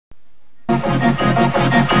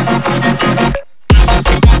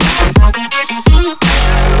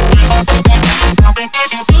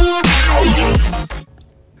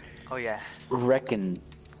Oh yeah. Reckon.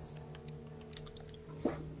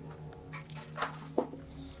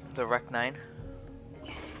 The Rec 9.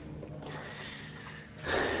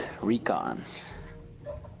 Recon.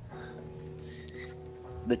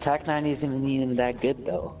 The TAC 9 isn't even that good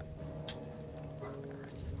though.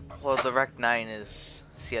 Well, the Rec 9 is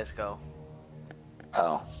CSGO.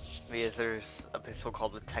 Oh. Because there's a pistol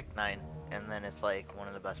called the Tech 9, and then it's like one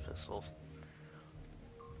of the best pistols.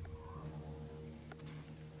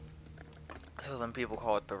 So then people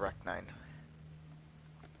call it the Rec 9.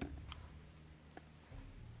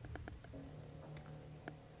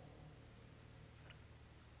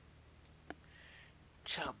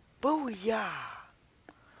 Chabooyah!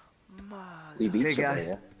 We beat Hey guys,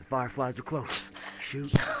 Haywyre. the fireflies are close.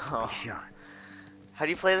 Shoot, Oh. be shot. How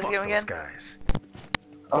do you play this Fuck game those again? guys.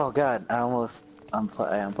 Oh god, I almost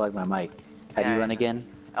unplugged my mic. How do you Yeah, run again?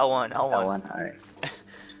 L1, L1. L1, alright.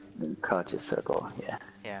 Crouch is circle, yeah.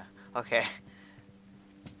 Yeah, okay.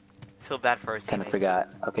 Feel bad for our Kinda teammates. forgot.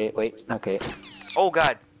 Okay, wait, okay. Oh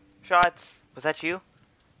god. Shots. Was that you?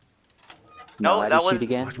 No, how do that you was shoot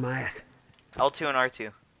again? Watch my ass. L2 and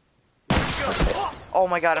R2. Oh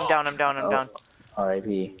my god, I'm down, I'm down, I'm down.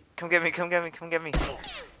 R.I.P. Come get me, come get me, come get me.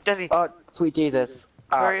 Jesse! Oh, sweet Jesus.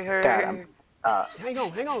 Hurry, hurry, God, hurry. Hang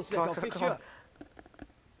on a sec, Come on, I'll come fix on, you come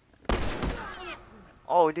up.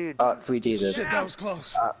 Oh, dude. Oh, sweet Jesus. Shit, that was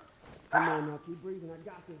close. Come on now, keep breathing, I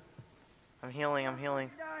got this. I'm healing, I'm healing.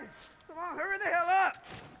 Come on, hurry the hell up!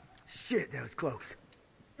 Shit, that was close.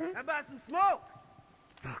 How about some smoke?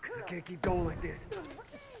 Fuck, I can't keep going like this.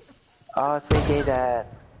 Oh, sweet Jesus.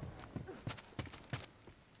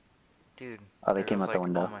 Dude. Oh, they there came goes, out the like,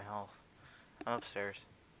 window. all my health. I'm upstairs.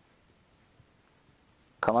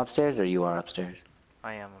 Come upstairs or you are upstairs?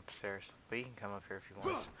 I am upstairs. But you can come up here if you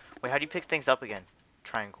want. Wait, how do you pick things up again?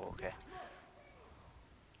 Triangle, okay.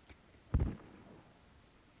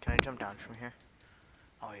 Can I jump down from here?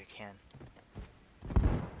 Oh, you can.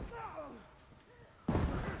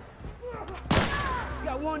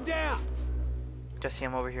 Got one down! Jesse,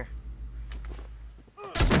 I'm over here.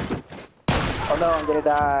 Oh no, I'm gonna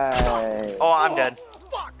die. Oh, I'm dead.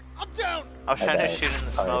 Fuck! I'm down! I was I trying to died. shoot in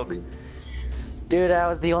the smoke. R.I.P. Dude, I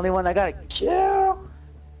was the only one that got a kill.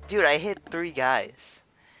 Dude, I hit 3 guys.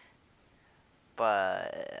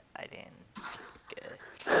 But I didn't get it.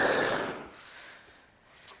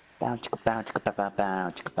 Bow chicka bow chicka bow bow bow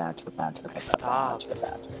chicka bow chicka bow chicka bow bow Stop. chicka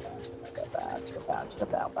bow chicka bow chicka bow chicka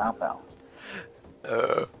bow bow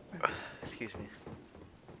bow. Excuse me.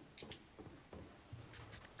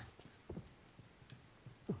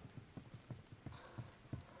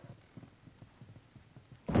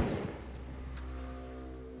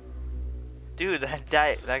 Dude, that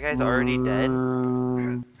guy's already dead.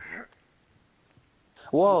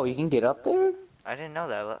 Whoa, you can get up there? I didn't know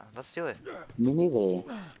that. Let's do it. Me neither.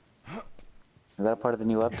 Is that part of the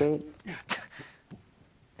new update?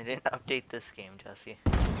 They didn't update this game, Jesse.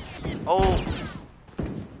 Oh!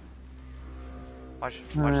 Watch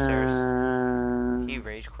stairs. He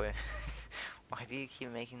rage quit. Why do you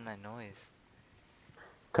keep making that noise?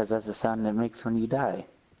 Cause that's the sound it makes when you die.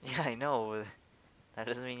 Yeah, I know. But that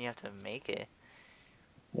doesn't mean you have to make it.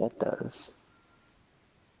 Yeah, it does.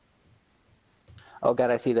 Oh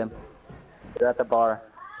god, I see them. They're at the bar.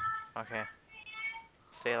 Okay.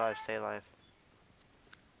 Stay alive, stay alive.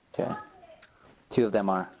 Okay. 2 of them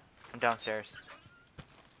are. I'm downstairs.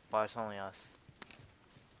 Wow, it's only us.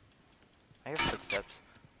 I hear footsteps.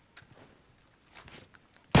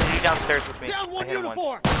 He's downstairs with me. Down I one hit him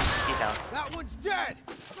uniform! once. He's down. That one's dead!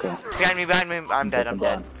 Okay. Behind me, behind me. I'm dead, I'm Taken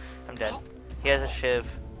dead. down. I'm dead. He has a shiv.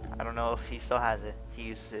 I don't know if he still has it. He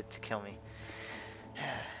uses it to kill me.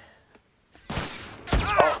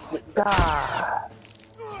 Oh, God.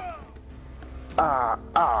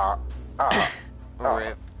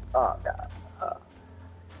 Rip. Oh god.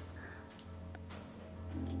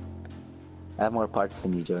 I have more parts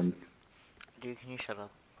than you, Jordan. Dude, can you shut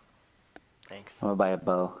up? Thanks. I'm gonna buy a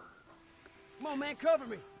bow. Come on, man, cover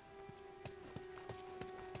me.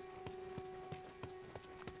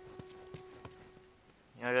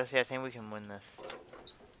 You know, Jesse, I think we can win this.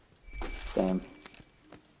 Same.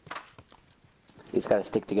 We just gotta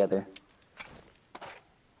stick together.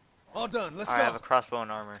 All done, let's Alright, I have go. a crossbow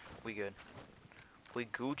and armor. We good. We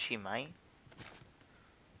Gucci, mate.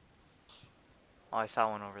 Oh, I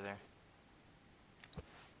saw one over there.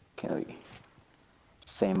 Okay.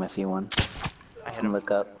 Same, I see one. I hit And him.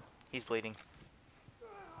 look up. He's bleeding.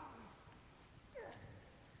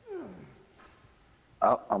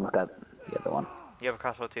 Oh, I'll look up the other one. You have a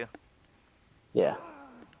crossbow too? Yeah.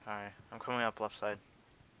 Alright, I'm coming up left side.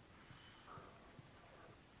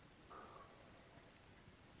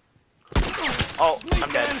 Oh,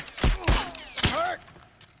 I'm dead. Hurt.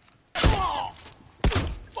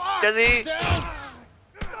 Jesse!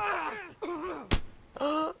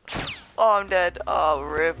 Oh, I'm dead. Oh,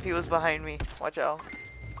 rip. He was behind me. Watch out.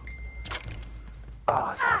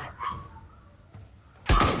 Oh, sorry.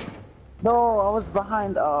 No, I was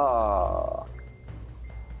behind. Oh.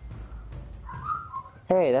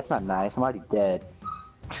 Hey, that's not nice. I'm already dead.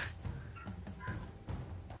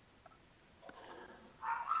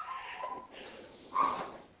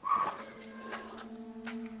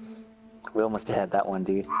 We almost had that one,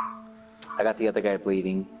 dude. I got the other guy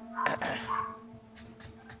bleeding. You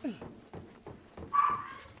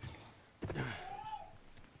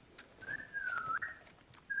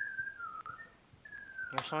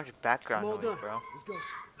have so much background I'm all noise, done. bro. Let's go.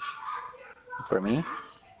 For me?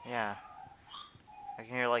 Yeah. I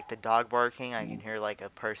can hear like the dog barking. I can hear like a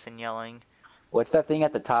person yelling. What's that thing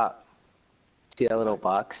at the top? See that little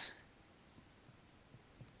box?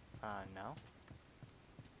 No.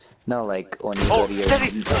 No, like when you Oh, go to your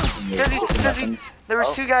Jesse! There was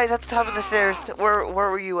Oh. two guys at the top of the stairs. Where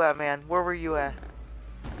were you at, man? Where were you at?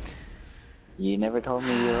 You never told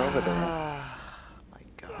me you were over there. My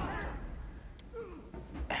God.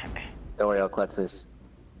 Don't worry, I'll clutch this.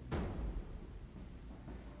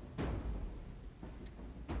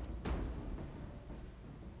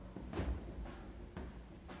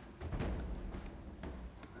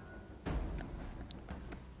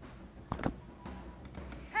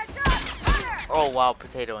 Oh wow,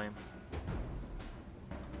 potato aim.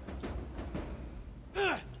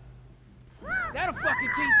 That'll fucking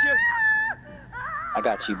teach you. I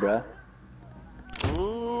got you, bruh.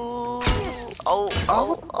 Ooh.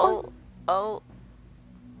 Oh.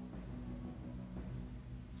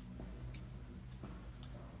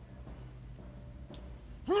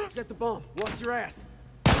 Set the bomb. Watch your ass.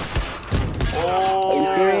 Oh. Are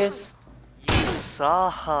you serious? You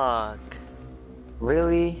suck.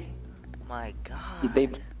 Really? My God. They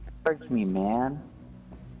hurt me, man.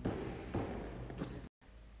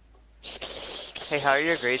 Hey, how are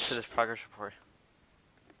your grades for this progress report?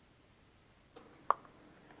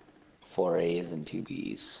 4 A's and 2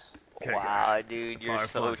 B's. Okay, Wow, dude, you're so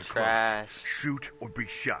Fireflies are close. trash. Shoot or be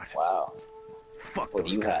shot. Wow. Fuck What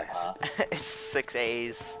do those you guys. have, huh? It's 6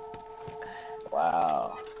 A's.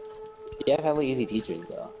 Wow. You have hella easy teachers,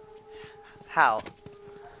 though. How?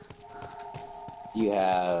 You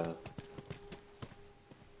have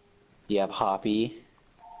Hoppy.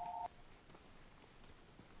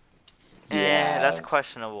 That's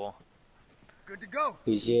questionable. Good to go.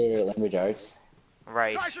 Who's your language arts?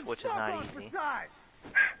 Right, Try some which is not smoke on easy. for size.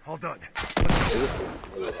 Hold on.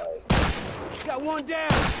 Really hard. Got one down.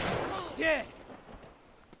 Dead.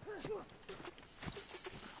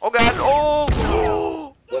 Oh God!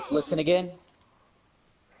 Oh! Let's listen again.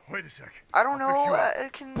 Wait a sec. I don't I'll know.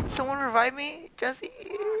 fix you up. Can someone revive me, Jesse?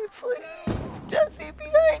 Please, Jesse,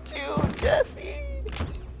 behind you, Jesse!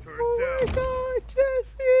 Turret Oh my down. God,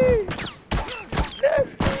 Jesse!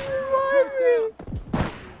 Jesse, revive me!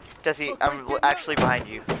 Jesse, I'm actually behind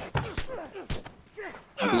you.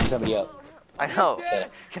 I'm beating somebody up. I know. Okay.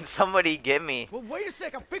 Can somebody get me? Well, wait a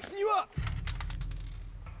sec. I'm fixing you up.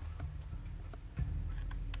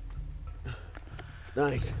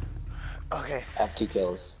 Nice. Okay. I have 2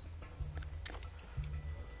 kills.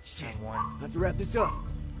 Shit. And one. I have to wrap this up.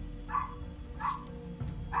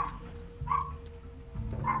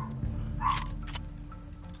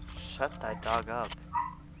 Shut that dog up.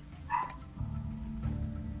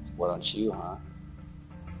 Why don't you, huh?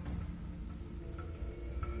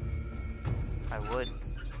 I would.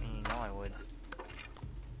 You know I would.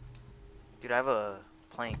 Dude, I have a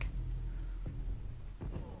plank.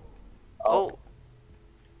 Oh!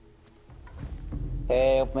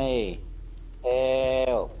 Help me!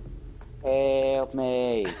 Help! Help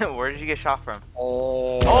me! Where did you get shot from?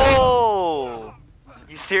 Help. Oh!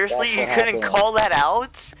 You seriously? That's You what couldn't happened. call that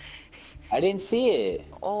out? I didn't see it.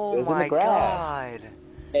 Oh It was in my the grass. God.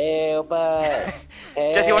 Help us!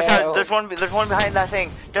 Help. Jesse, watch out. There's one behind that thing.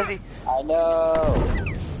 Jesse. I know.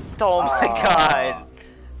 Oh my Aw. God.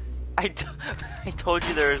 I told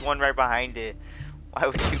you there was one right behind it. Why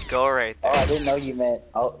would you go right Oh, there? I didn't know you meant.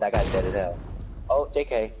 Oh, that guy's dead as hell. Oh,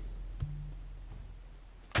 JK.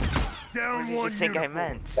 What Down did you one think I uniform.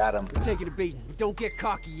 meant? Got him. We're taking a beating, but don't get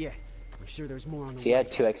cocky yet. I'm sure there's more on the So he way.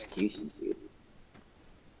 had 2 executions, dude.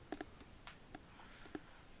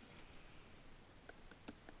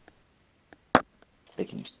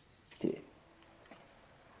 Taking shit.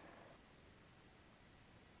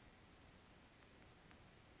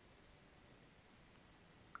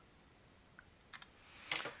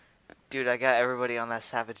 Dude, I got everybody on that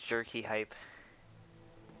Savage Jerky hype.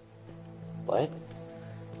 What?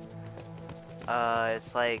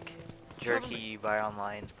 It's like jerky you buy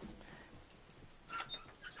online.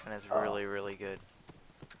 And it's really, really good.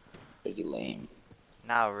 Pretty lame.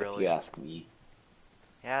 Not If really. you ask me.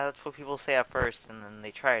 Yeah, that's what people say at first, and then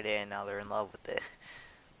they tried it, and now they're in love with it.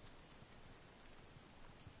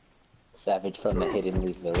 Savage from the Hidden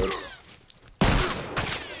Leaf Village.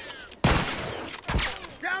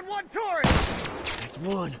 Down one turret! That's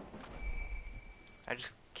one. I just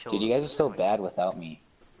killed Dude, you guys are so bad without me.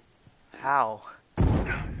 How?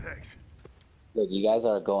 Thanks. Look, you guys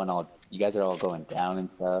are all going down and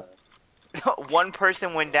stuff. One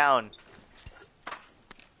person went down.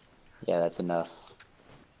 Yeah, that's enough.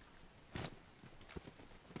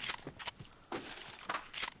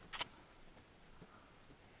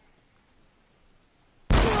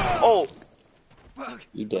 Oh!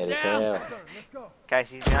 You dead as hell. Let's go. Guys,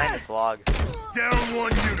 he's behind this log. Down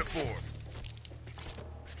one uniform.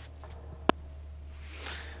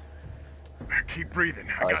 Keep breathing.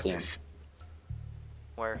 Oh, I got see him. this.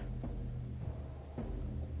 Where?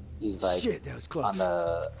 He's like Shit, that was close. on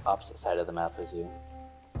the opposite side of the map as you.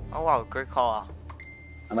 Oh wow, great call.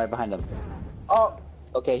 I'm right behind him. Oh!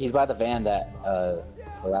 Okay, he's by the van that the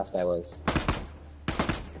last guy was.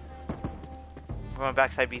 I'm going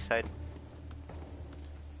backside, B side.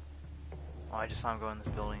 Oh, I just saw him go in this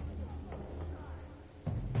building.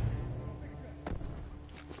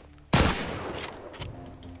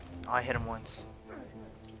 Oh, I hit him once.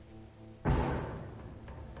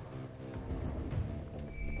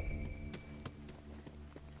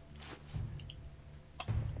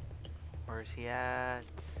 Where is he at?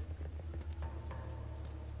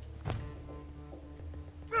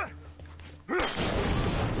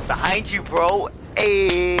 Behind you, bro!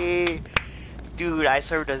 Hey! Dude, I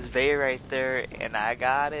served as Vay right there, and I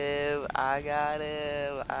got him! I got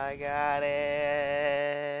him! I got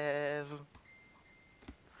him!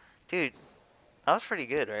 Dude, that was pretty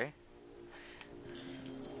good, right?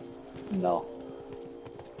 No.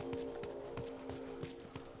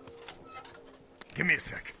 Give me a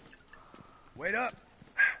sec. Wait up.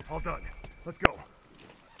 All done. Let's go.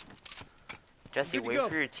 Jesse, Good to wait go.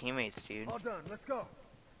 for your teammates, dude. All done. Let's go.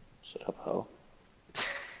 Shut up, ho.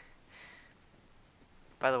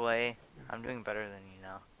 By the way, I'm doing better than you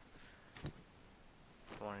now.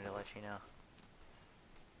 I wanted to let you know.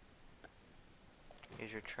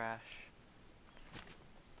 Here's your trash.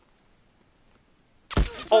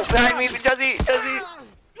 Oh, behind me, Jesse! Jesse!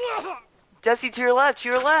 Jesse, to your left, to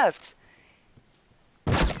your left!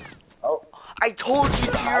 Oh. I told you to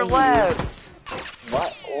your Behind you. left!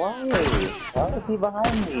 What? Why? Why is he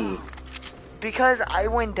behind me? Because I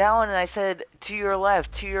went down and I said, to your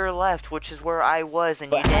left, which is where I was,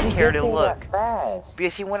 and you But how didn't did care he to get look. that fast?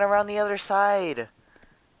 Because he went around the other side.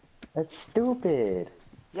 That's stupid.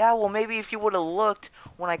 Yeah, well, maybe if you would have looked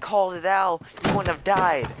when I called it out, you wouldn't have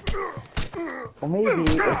died. Well, maybe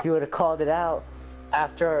if you would have called it out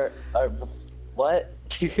after, what?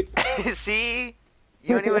 See?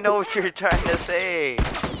 You don't even know what you're trying to say.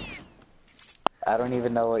 I don't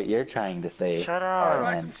even know what you're trying to say. Shut up.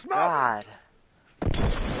 Arlen. God.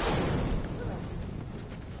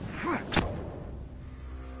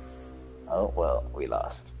 Oh, well, we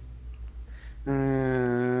lost. Jordan,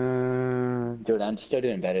 I'm still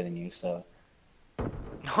doing better than you, so.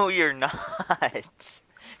 No, you're not.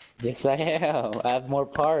 Yes, I am. I have more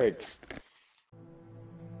parts.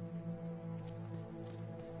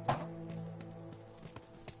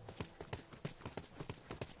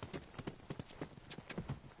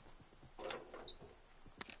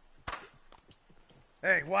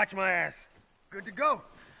 Hey, watch my ass. Good to go.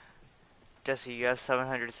 Jesse, you have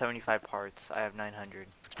 775 parts. I have 900.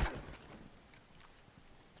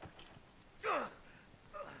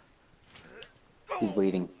 He's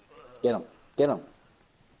bleeding. Get him. Get him.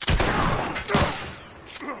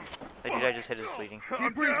 The dude I just hit is bleeding.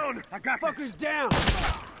 I'm down. I got this. Fucker's down.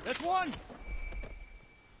 That's one.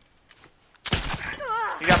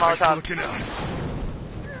 You got Molotov. Looking out.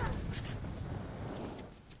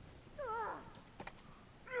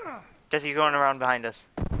 Jesse, you're going around behind us.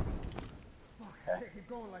 Keep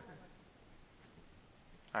going like this.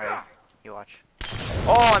 Alright, you watch.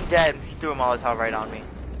 Oh, I'm dead. He threw a Molotov right on me.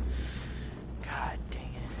 God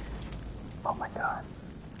dang it. Oh my god.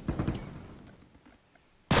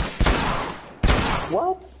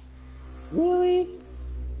 What? Really?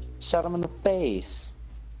 Shot him in the face.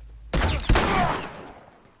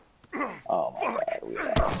 Oh my god, we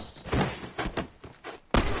lost.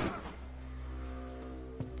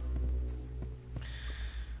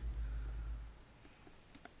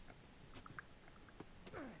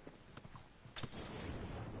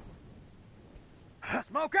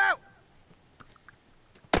 Smoke out!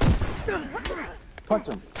 Punch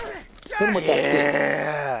him. Hit him with that stick.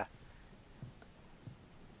 Yeah.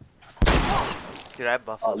 Dude, I have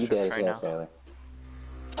buffalo Oh, you strips did, right yeah, now. Sailor.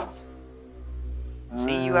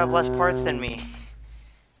 See, you have less parts than me.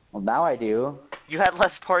 Well, now I do. You had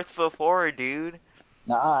less parts before, dude.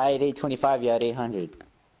 Nah, I had 825, you had 800.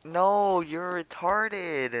 No, you're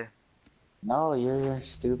retarded. No, you're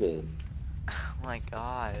stupid. Oh my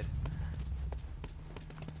god.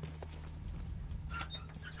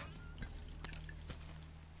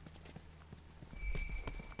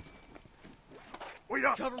 Wait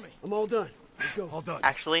up! Cover me. I'm all done. Let's go. All done.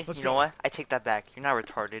 Actually, Let's you know go. what? I take that back. You're not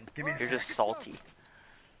retarded. Give me a You're just salty.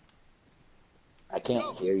 I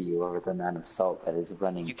can't hear you over the amount of salt that is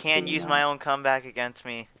running. You can't through use your my mouth. own comeback against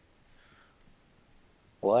me.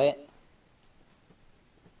 What?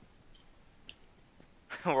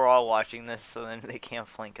 We're all watching this, so then they can't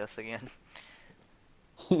flank us again.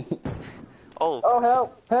 Oh, Oh,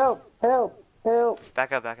 help! Help! Help! Help!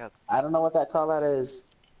 back up, back up. I don't know what that call out is.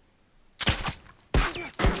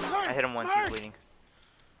 I hit him once, he's bleeding.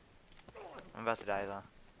 I'm about to die though.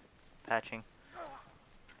 Patching.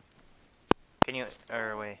 Can you,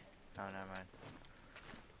 or wait. Oh, never mind.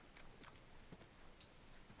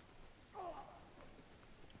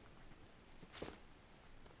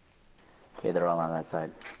 Okay, they're all on that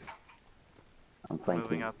side. I'm flanking.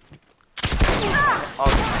 Moving up.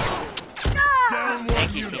 Oh, Down one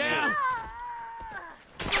thank you, unit. teammate.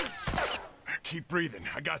 Keep breathing.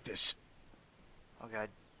 I got this. Oh god.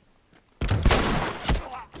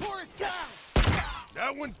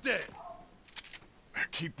 That one's dead.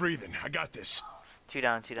 Keep breathing. I got this. 2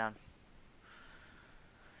 down, 2 down.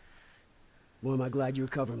 Boy, am I glad you were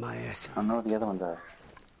covering my ass. I don't know what the other ones are.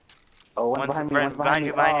 Oh, one's behind me, one's behind behind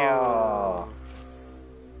me. behind Oh.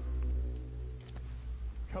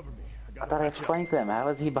 Cover me. I thought I flanked them. How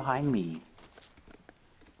is he behind me?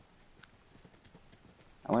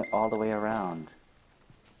 I went all the way around.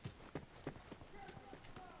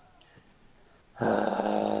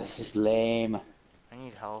 This is lame. I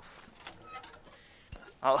need health.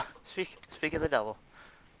 Oh, speak of the devil.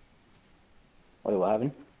 Wait, what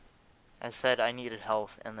happened? I said I needed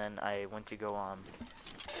health, and then I went to go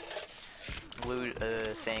loot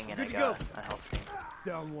thing, and I Good to got a health thing.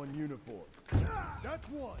 Down one uniform. That's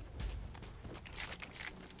one.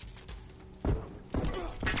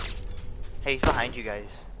 Hey, he's behind you guys.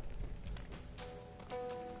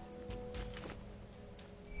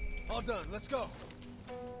 All done. Let's go.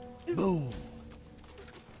 Boom.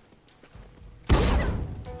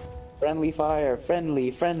 Friendly fire, friendly,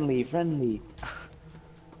 friendly, friendly.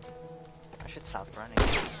 I should stop running.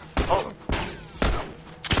 Oh,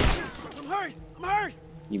 I'm hurt. I'm hurt.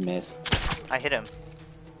 You missed. I hit him.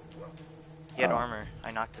 He had Oh. armor.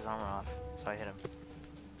 I knocked his armor off, so I hit him.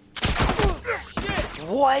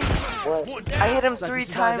 What? What? I hit him Looks like 3 you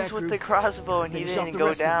survived times that with group. the crossbow, and he Finish off didn't the go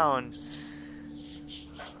rest of them. down.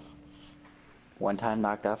 One time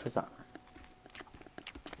knocked off his arm.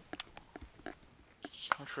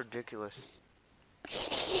 That's ridiculous.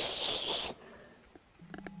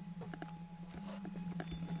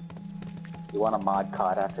 You want a mod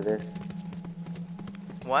COD after this?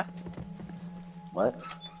 What? What?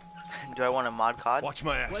 Do I want a mod COD? Watch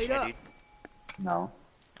my ass. Wait Yeah, up. dude. No.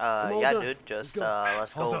 I'm all Yeah, done. dude. Just Let's go.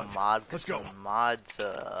 let's All go done. mod. Let's go. Some mods.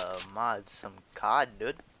 Mods. Some COD,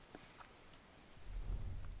 dude.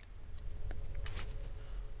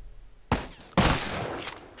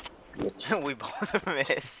 We both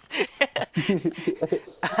missed.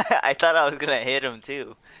 I thought I was gonna hit him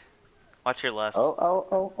too. Watch your left. Oh, oh,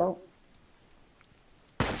 oh, oh.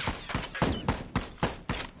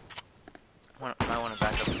 I want to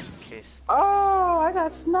back up just in case. Oh, I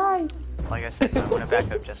got sniped. Like I said, I want to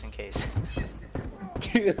back up just in case.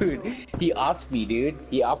 Dude, he offed me, dude.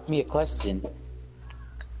 He offed me a question.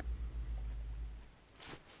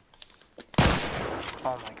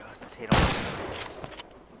 Oh my god, I hate him.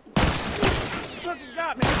 Fucking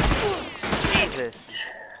got me! Jesus.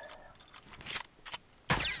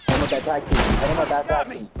 Hit him with that tag team. Hit him with that tag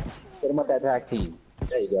team. Hit him with that tag team.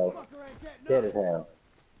 There you go. Dead as hell.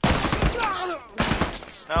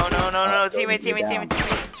 No, no, no, no. Throw Teammate, you teammate, down.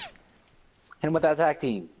 teammate. Hit him with that tag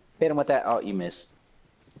team. Hit him with that. Oh, you missed.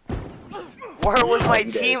 Where was my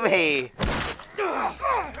You dead. teammate?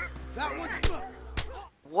 That one's...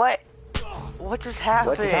 What? What just happened?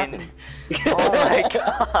 What just happened? Oh my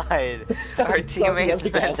god. Our I saw the teammate's other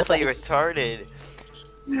guy, mentally like- retarded.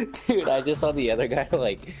 Dude, I just saw the other guy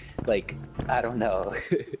like, I don't know.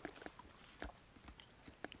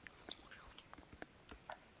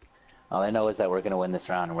 All I know is that we're gonna win this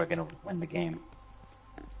round and we're gonna win the game.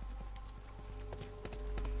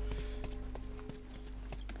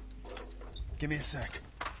 Give me a sec.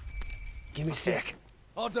 Give me a sec.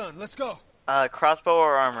 All done. Let's go. Crossbow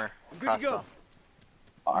or armor? I'm good to go.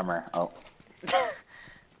 Armor. Oh.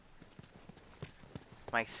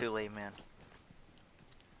 Mike Sule, man.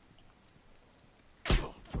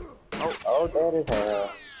 Oh, dead as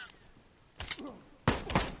hell.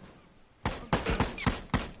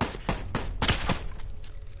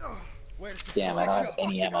 Wait a second. Damn, I don't have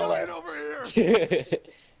any ammo left. Over here.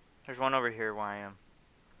 There's one over here where I am.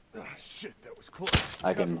 Ah, shit, that was close.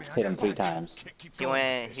 I can Cover me, hit him got 3 watch. times. Can't keep He going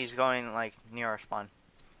went. like He's this. going like near our spawn.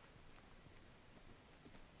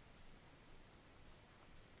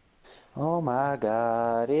 Oh my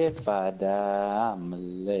god, if I die, I'm a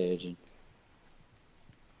legend.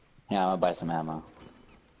 Yeah, I'm gonna buy some ammo.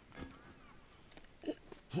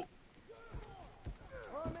 Alright,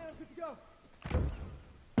 man, I'm good to go.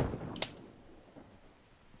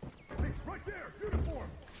 Right there, uniform.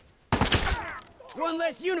 One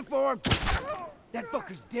less uniform. That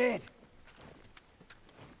fucker's dead.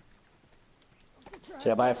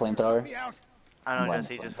 Should I buy a flamethrower? Me out. I don't know, One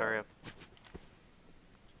Jesse. Just flamethrower. hurry up.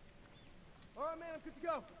 Alright, man, I'm good to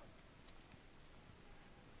go.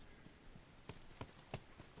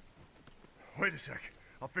 Wait a sec.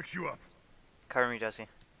 I'll fix you up. Cover me, Jesse.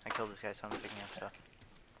 I killed this guy, so I'm picking up stuff.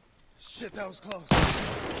 Shit, that was close.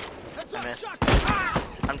 Heads I up, missed. shotgun. Ah!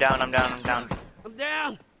 I'm down. I'm down. I'm down. I'm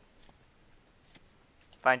down.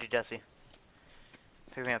 Find you, Jesse.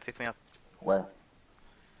 Pick me up. Pick me up. Where?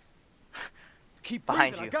 Keep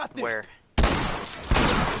Behind breathing, you. I got this. Where?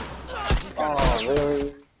 Oh,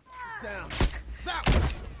 really? Down. That one.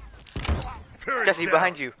 Fury's Jesse, down.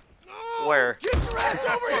 behind you. Where? Get your ass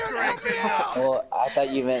over here and help me out. Well, I thought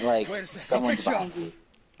you meant like Wait a second, someone's I'll fix behind you.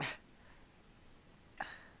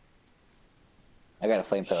 I got a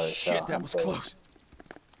flamethrower, so Shit, that I'm was cool. close.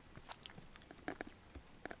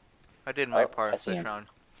 I did my Oh, part I see this him. round.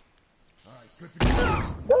 Alright, good to go.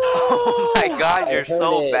 Oh my God, I you're heard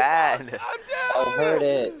so it. bad. I'm down. I heard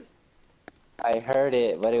it. I heard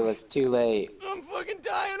it, but it was too late. I'm fucking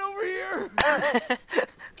dying over here.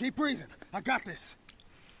 Keep breathing. I got this.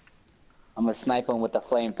 I'm gonna snipe him with the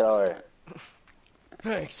flamethrower.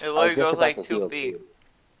 Thanks. It I was literally just goes about like to 2 heal, feet. too.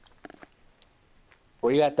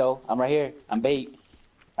 Where you at, though? I'm right here. I'm bait.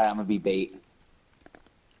 Alright, I'm gonna be bait.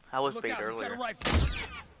 I was Look bait out, he's got earlier. a rifle.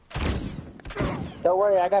 Don't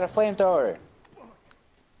worry, I got a flamethrower.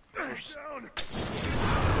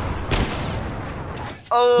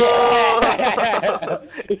 Oh!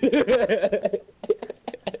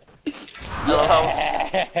 I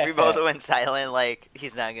love how we both went silent, like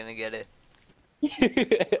he's not gonna get it.